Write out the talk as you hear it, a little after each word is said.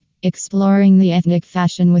Exploring the ethnic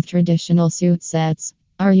fashion with traditional suit sets.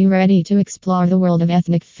 Are you ready to explore the world of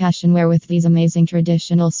ethnic fashion wear with these amazing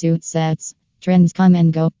traditional suit sets? Trends come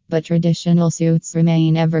and go, but traditional suits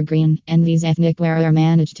remain evergreen, and these ethnic wear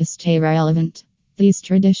manage to stay relevant. These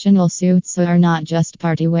traditional suits are not just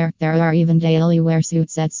party wear, there are even daily wear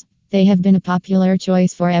suit sets. They have been a popular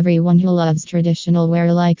choice for everyone who loves traditional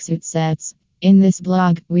wear like suit sets. In this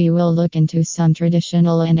blog, we will look into some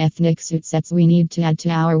traditional and ethnic suit sets we need to add to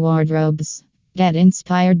our wardrobes. Get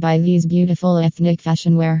inspired by these beautiful ethnic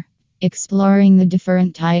fashion wear. Exploring the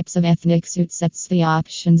different types of ethnic suit sets, the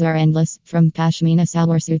options are endless, from Pashmina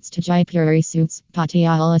salwar suits to Jaipuri suits,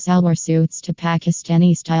 Patiala salwar suits to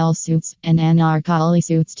Pakistani style suits, and Anarkali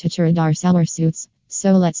suits to Churidar salwar suits.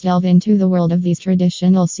 So let's delve into the world of these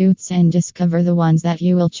traditional suits and discover the ones that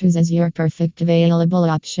you will choose as your perfect available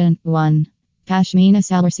option. 1. Pashmina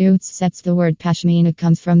salwar suits sets. The word Pashmina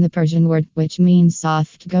comes from the Persian word which means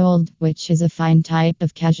soft gold, which is a fine type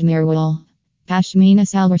of cashmere wool. Pashmina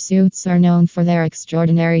salwar suits are known for their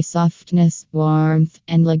extraordinary softness, warmth,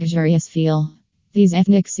 and luxurious feel. These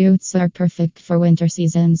ethnic suits are perfect for winter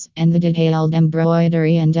seasons, and the detailed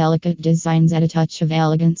embroidery and delicate designs add a touch of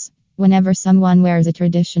elegance. Whenever someone wears a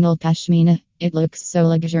traditional pashmina, it looks so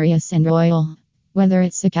luxurious and royal. Whether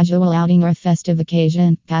it's a casual outing or a festive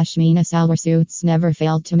occasion, Pashmina salwar suits never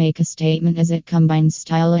fail to make a statement as it combines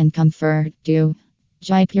style and comfort. 2.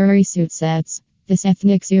 Jaipuri suit sets. This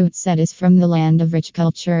ethnic suit set is from the land of rich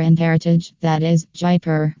culture and heritage, that is,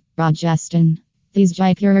 Jaipur, Rajasthan. These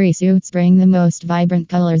Jaipuri suits bring the most vibrant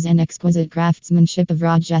colors and exquisite craftsmanship of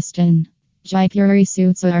Rajasthan. Jaipuri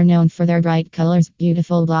suits are known for their bright colors,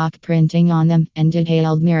 beautiful block printing on them, and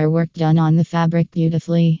detailed mirror work done on the fabric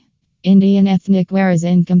beautifully. Indian ethnic wear is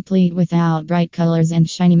incomplete without bright colors and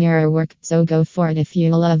shiny mirror work, so go for it if you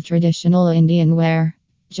love traditional Indian wear.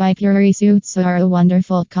 Jaipuri suits are a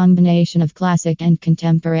wonderful combination of classic and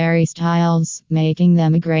contemporary styles, making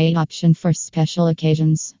them a great option for special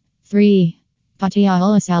occasions. 3.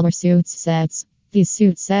 Patiala salwar suit sets. These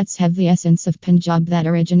suit sets have the essence of Punjab that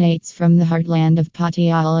originates from the heartland of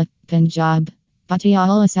Patiala, Punjab.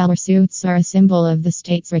 Patiala salwar suits are a symbol of the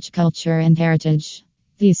state's rich culture and heritage.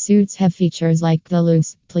 These suits have features like the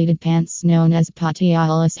loose, pleated pants known as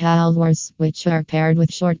Patiala salwars, which are paired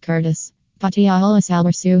with short kurtas. Patiala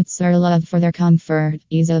salwar suits are loved for their comfort,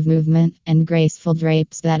 ease of movement, and graceful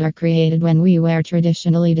drapes that are created when we wear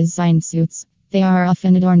traditionally designed suits. They are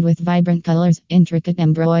often adorned with vibrant colors, intricate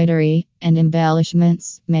embroidery, and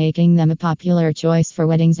embellishments, making them a popular choice for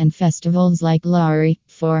weddings and festivals like Lohri.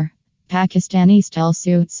 4. Pakistani style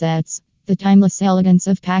suit sets. The timeless elegance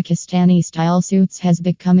of Pakistani style suits has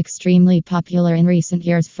become extremely popular in recent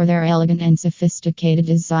years for their elegant and sophisticated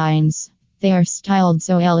designs. They are styled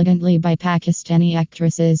so elegantly by Pakistani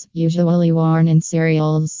actresses, usually worn in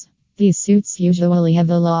serials. These suits usually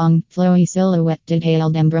have a long, flowy silhouette,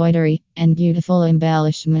 detailed embroidery, and beautiful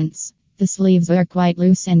embellishments. The sleeves are quite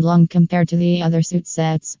loose and long compared to the other suit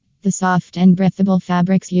sets. The soft and breathable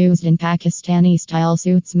fabrics used in Pakistani style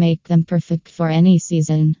suits make them perfect for any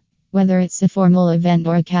season. Whether it's a formal event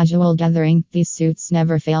or a casual gathering, these suits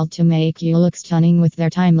never fail to make you look stunning with their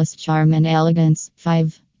timeless charm and elegance.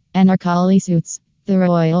 5. Anarkali suits. The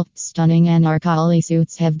royal, stunning Anarkali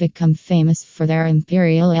suits have become famous for their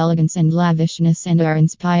imperial elegance and lavishness and are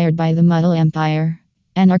inspired by the Mughal Empire.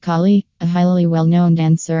 Anarkali, a highly well-known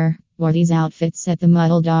dancer, wore these outfits at the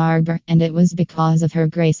Mughal Darbar, and it was because of her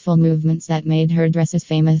graceful movements that made her dresses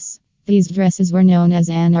famous. These dresses were known as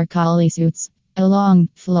Anarkali suits. A long,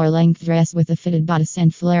 floor-length dress with a fitted bodice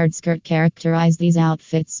and flared skirt characterize these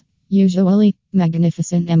outfits. Usually,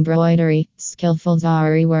 magnificent embroidery, skillful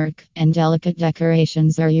zari work, and delicate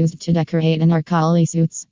decorations are used to decorate Anarkali suits.